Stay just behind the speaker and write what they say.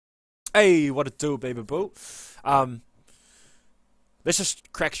Hey, what it do, baby boo? Um, let's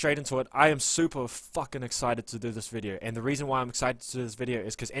just crack straight into it. I am super fucking excited to do this video, and the reason why I'm excited to do this video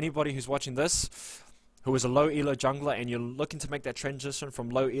is because anybody who's watching this, who is a low elo jungler, and you're looking to make that transition from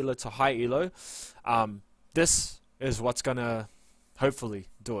low elo to high elo, this is what's gonna hopefully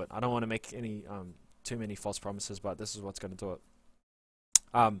do it. I don't want to make any too many false promises, but this is what's gonna do it.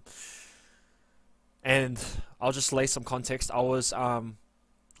 And I'll just lay some context. I was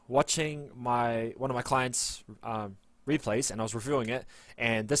watching one of my clients' replays, and I was reviewing it,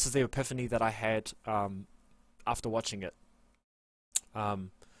 and this is the epiphany that I had after watching it. Let's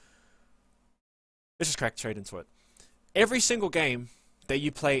just crack straight into it. Every single game that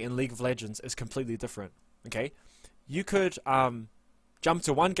you play in League of Legends is completely different. Okay, you could jump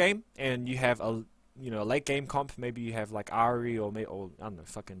to one game and you have a late game comp. Maybe you have like Ari or I don't know,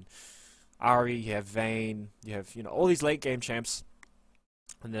 fucking Ari. You have Vayne. You have all these late game champs.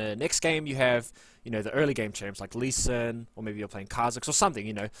 And the next game you have, the early game champs like Lee Sin, or maybe you're playing Kha'Zix or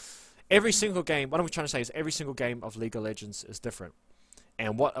something, Every single game, what I'm trying to say is every single game of League of Legends is different.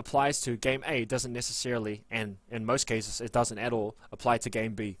 And what applies to game A doesn't necessarily, and in most cases it doesn't at all, apply to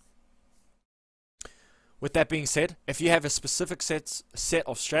game B. With that being said, if you have a specific set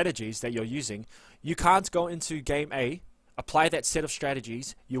of strategies that you're using, you can't go into game A, apply that set of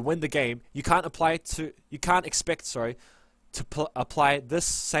strategies, you win the game, you can't expect, to apply this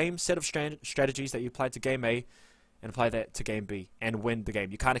same set of strategies that you applied to game A and apply that to game B and win the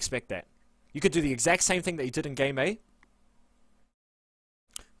game. You can't expect that. You could do the exact same thing that you did in game A,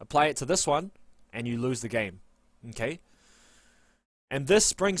 apply it to this one, and you lose the game. Okay? And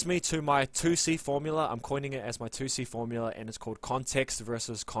this brings me to my 2C formula. I'm coining it as my 2C formula, and it's called context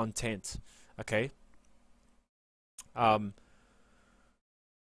versus content. Okay?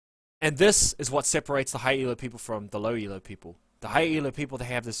 And this is what separates the high elo people from the low elo people. The high elo people, they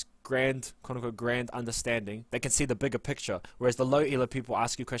have this grand, quote-unquote, grand understanding. They can see the bigger picture. Whereas the low elo people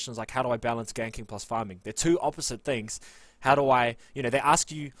ask you questions like, how do I balance ganking plus farming? They're two opposite things. How do I, they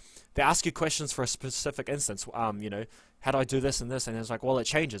ask you questions for a specific instance. How do I do this and this? And it's like, well, it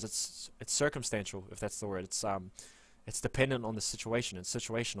changes. It's circumstantial, if that's the word. It's dependent on the situation. It's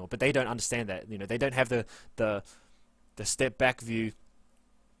situational. But they don't understand that. They don't have the step back view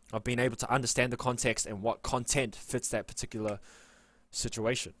of being able to understand the context and what content fits that particular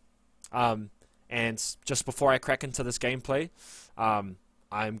situation. And just before I crack into this gameplay,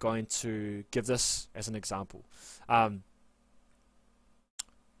 I'm going to give this as an example.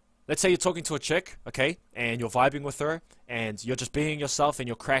 Let's say you're talking to a chick, okay, and you're vibing with her, and you're just being yourself, and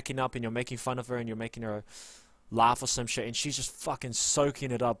you're cracking up, and you're making fun of her, and you're making her laugh or some shit, and she's just fucking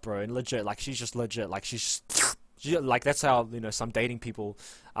soaking it up, bro, and legit, like, she's just legit, like, like, that's how, some dating people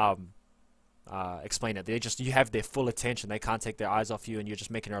explain it. You have their full attention. They can't take their eyes off you, and you're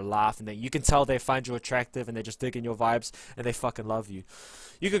just making her laugh, and then you can tell they find you attractive, and they're just digging your vibes, and they fucking love you.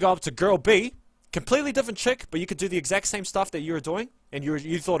 You could go up to girl B, completely different chick, but you could do the exact same stuff that you were doing, and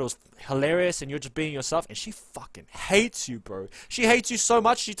you thought it was hilarious, and you're just being yourself, and she fucking hates you, bro. She hates you so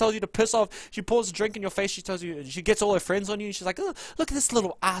much, she tells you to piss off, she pours a drink in your face, she gets all her friends on you, and she's like, oh, look at this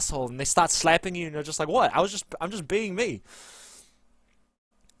little asshole, and they start slapping you, and you're just like, what? I'm just being me.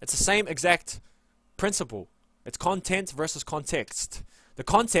 It's the same exact principle. It's content versus context. The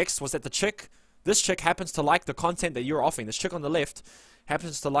context was that this chick happens to like the content that you're offering. This chick on the left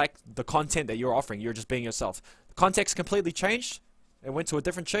happens to like the content that you're offering. You're just being yourself. The context completely changed. It went to a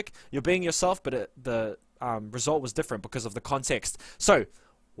different chick. You're being yourself, but the result was different because of the context. So,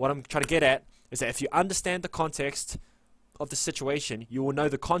 what I'm trying to get at is that if you understand the context of the situation, you will know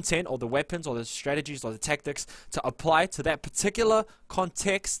the content or the weapons or the strategies or the tactics to apply to that particular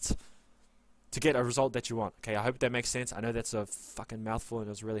context to get a result that you want. Okay, I hope that makes sense. I know that's a fucking mouthful and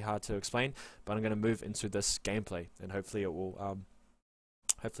it's really hard to explain, but I'm going to move into this gameplay, and hopefully it will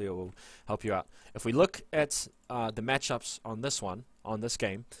help you out. If we look at the matchups on this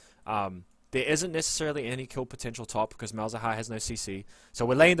game, there isn't necessarily any kill potential top because Malzahar has no CC. So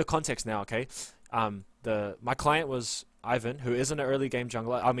we're laying the context now, okay? My client was Ivan, who isn't an early game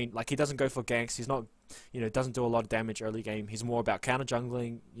jungler. I mean, like, he doesn't go for ganks. He's not, doesn't do a lot of damage early game. He's more about counter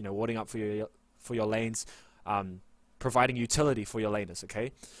jungling, warding up for your lanes, providing utility for your laners,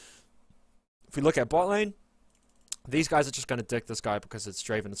 okay? If we look at bot lane, these guys are just going to dick this guy because it's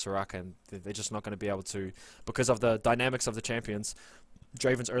Draven and Soraka, and they're just not going to be able to, because of the dynamics of the champions.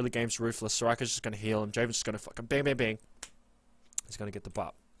 Draven's early game's ruthless. Soraka's just going to heal him. Draven's just going to fucking bang, bang, bang. He's going to get the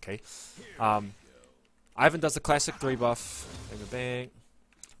buff, okay? Ivan does the classic 3 buff. Bang, bang, bang.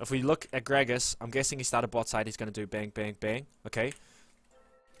 If we look at Gragas, I'm guessing he started bot side. He's going to do bang, bang, bang, okay?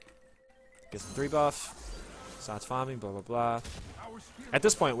 Gets the 3 buff. Starts farming, blah, blah, blah. At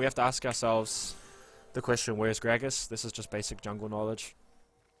this point, we have to ask ourselves the question, where's Gragas? This is just basic jungle knowledge.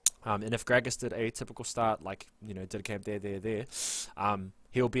 And if Gragas did a typical start, like, you know, did a camp there,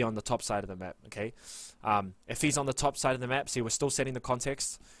 he'll be on the top side of the map, okay? If he's on the top side of the map, see, we're still setting the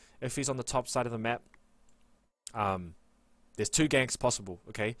context. If he's on the top side of the map, there's 2 ganks possible,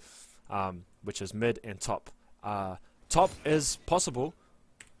 okay? Which is mid and top. Top is possible,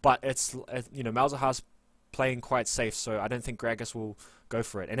 but it's, you know, Malzahar's playing quite safe, so I don't think Gragas will go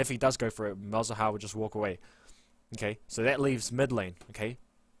for it. And if he does go for it, Malzahar will just walk away. Okay, so that leaves mid lane, okay?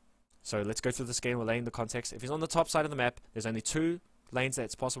 So let's go through this game, we're laying the context. If he's on the top side of the map, there's only 2 lanes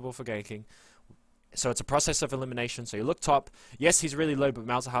that's possible for ganking. So it's a process of elimination, so you look top. Yes, he's really low, but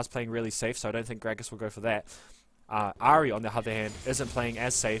Malzahar's playing really safe, so I don't think Gragas will go for that. Ahri, on the other hand, isn't playing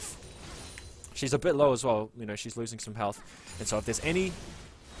as safe. She's a bit low as well, you know, she's losing some health. And so if there's any,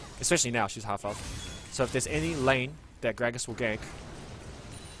 especially now, she's half health. So if there's any lane that Gragas will gank,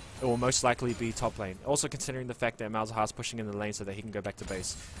 it will most likely be top lane. Also considering the fact that Malzahar's pushing in the lane so that he can go back to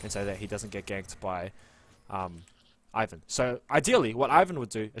base, and so that he doesn't get ganked by Ivan. So ideally, what Ivan would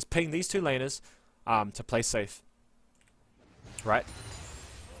do is ping these 2 laners to play safe. Right?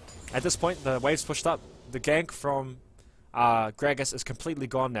 At this point, the wave's pushed up. The gank from Gragas is completely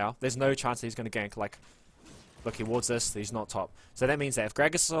gone now. There's no chance that he's going to gank. Like, look, he wards this, he's not top. So that means that if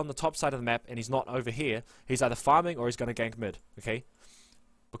Gragas is on the top side of the map and he's not over here, he's either farming or he's going to gank mid, okay?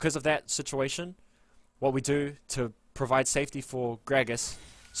 Because of that situation, what we do to provide safety for Gragas,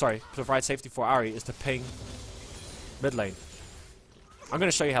 provide safety for Ahri, is to ping mid lane. I'm going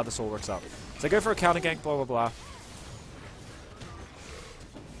to show you how this all works out. So go for a counter gank, blah blah blah.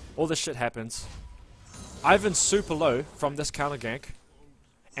 All this shit happens. Ivan's super low from this counter gank,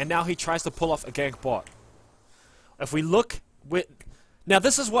 and now he tries to pull off a gank bot. If we look with... Now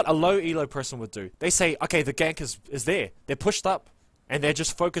this is what a low elo person would do. They say, okay, the gank is there. They're pushed up, and they're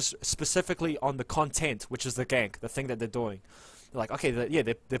just focused specifically on the content, which is the gank, the thing that they're doing. They're like, okay,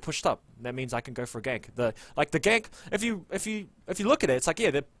 they're pushed up. That means I can go for a gank. The gank, if you look at it, it's like,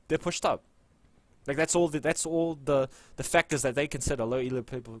 yeah, they're pushed up. Like that's all the factors that they consider, low elo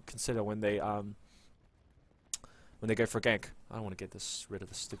people consider when they go for a gank. I don't want to get rid of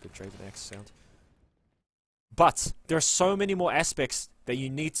this stupid Draven X sound. But there are so many more aspects that you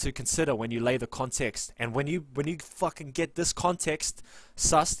need to consider when you lay the context. And when you fucking get this context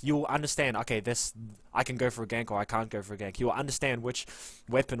sussed, you'll understand, okay, I can go for a gank or I can't go for a gank. You'll understand which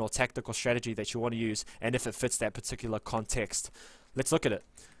weapon or tactical strategy that you want to use and if it fits that particular context. Let's look at it.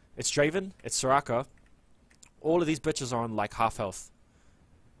 It's Draven, it's Soraka. All of these bitches are on like half health.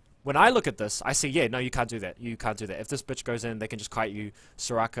 When I look at this, I see, yeah, no, you can't do that. You can't do that. If this bitch goes in, they can just kite you.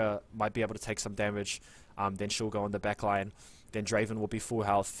 Soraka might be able to take some damage. Then she'll go on the back line. Then Draven will be full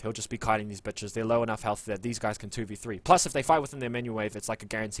health. He'll just be kiting these bitches. They're low enough health that these guys can 2v3. Plus, if they fight within their menu wave, it's like a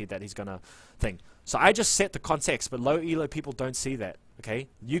guarantee that he's gonna thing. So I just set the context, but low elo people don't see that, okay?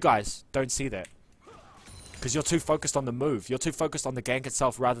 You guys don't see that. Because you're too focused on the move. You're too focused on the gank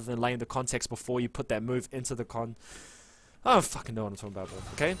itself rather than laying the context before you put that move into the I don't fucking know what I'm talking about, bro.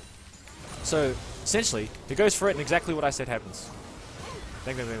 Okay? So, essentially, he goes for it and exactly what I said happens.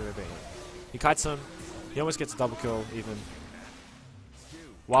 Bang, bang, bang, bang, bang. He kites him. He almost gets a double kill, even.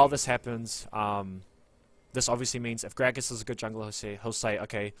 While this happens, this obviously means if Gragas is a good jungler, he'll say,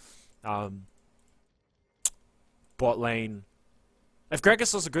 okay, bot lane. If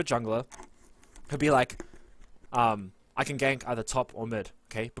Gragas is a good jungler, he'll be like, I can gank either top or mid,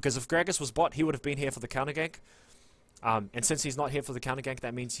 okay? Because if Gragas was bot, he would have been here for the counter gank. And since he's not here for the counter gank,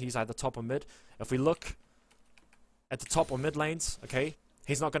 that means he's either top or mid. If we look at the top or mid lanes, okay,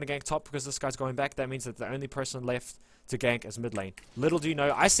 he's not going to gank top because this guy's going back. That means that the only person left to gank is mid lane. Little do you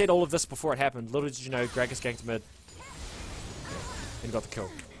know, I said all of this before it happened. Little did you know, Gragas ganked mid and got the kill.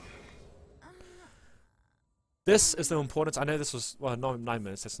 This is the importance. I know this was, well, no, 9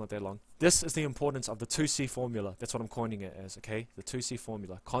 minutes. That's not that long. This is the importance of the 2C formula. That's what I'm coining it as, okay? The 2C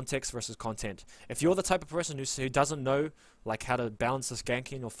formula. Context versus content. If you're the type of person who doesn't know, like, how to balance this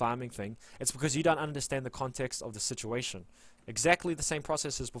ganking or farming thing, it's because you don't understand the context of the situation. Exactly the same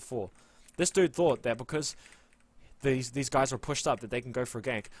process as before. This dude thought that because these guys were pushed up that they can go for a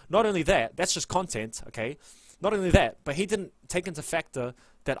gank. Not only that, that's just content, okay? Not only that, but he didn't take into factor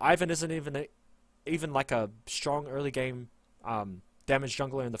that Ivan isn't even like a strong early game damage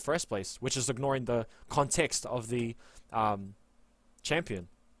jungler in the first place, which is ignoring the context of the champion.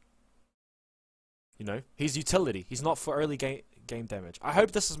 You know, he's utility. He's not for early game damage. I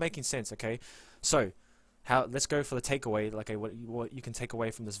hope this is making sense, okay? So, let's go for the takeaway, like what you can take away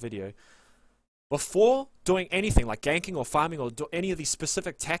from this video. Before doing anything like ganking or farming or any of these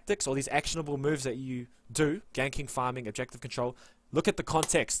specific tactics or these actionable moves that you do, ganking, farming, objective control, Look at the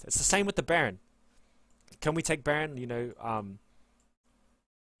context. It's the same with the Baron. Can we take Baron? You know,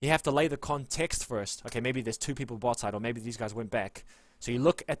 you have to lay the context first. Okay, maybe there's 2 people bot side, or maybe these guys went back. So you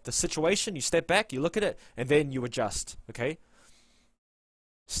look at the situation, you step back, you look at it, and then you adjust. Okay?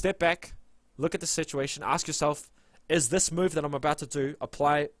 Step back, look at the situation, ask yourself, is this move that I'm about to do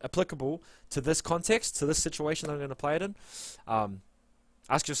applicable to this context, to this situation that I'm going to play it in?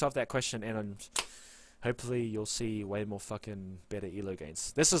 Ask yourself that question, and hopefully you'll see way more fucking better elo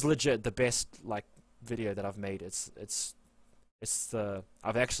gains. This is legit the best like video that I've made.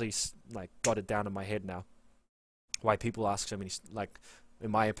 I've actually like got it down in my head now. Why people ask so many, like,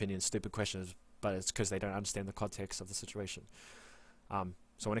 in my opinion, stupid questions, but it's because they don't understand the context of the situation.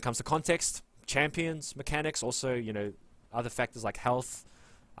 So when it comes to context, champions, mechanics, also, you know, other factors like health,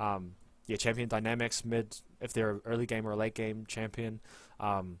 yeah, champion dynamics, mid, if they're an early game or a late game champion,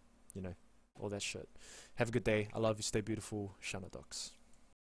 you know, all that shit. Have a good day. I love you. Stay beautiful. Shana Docs.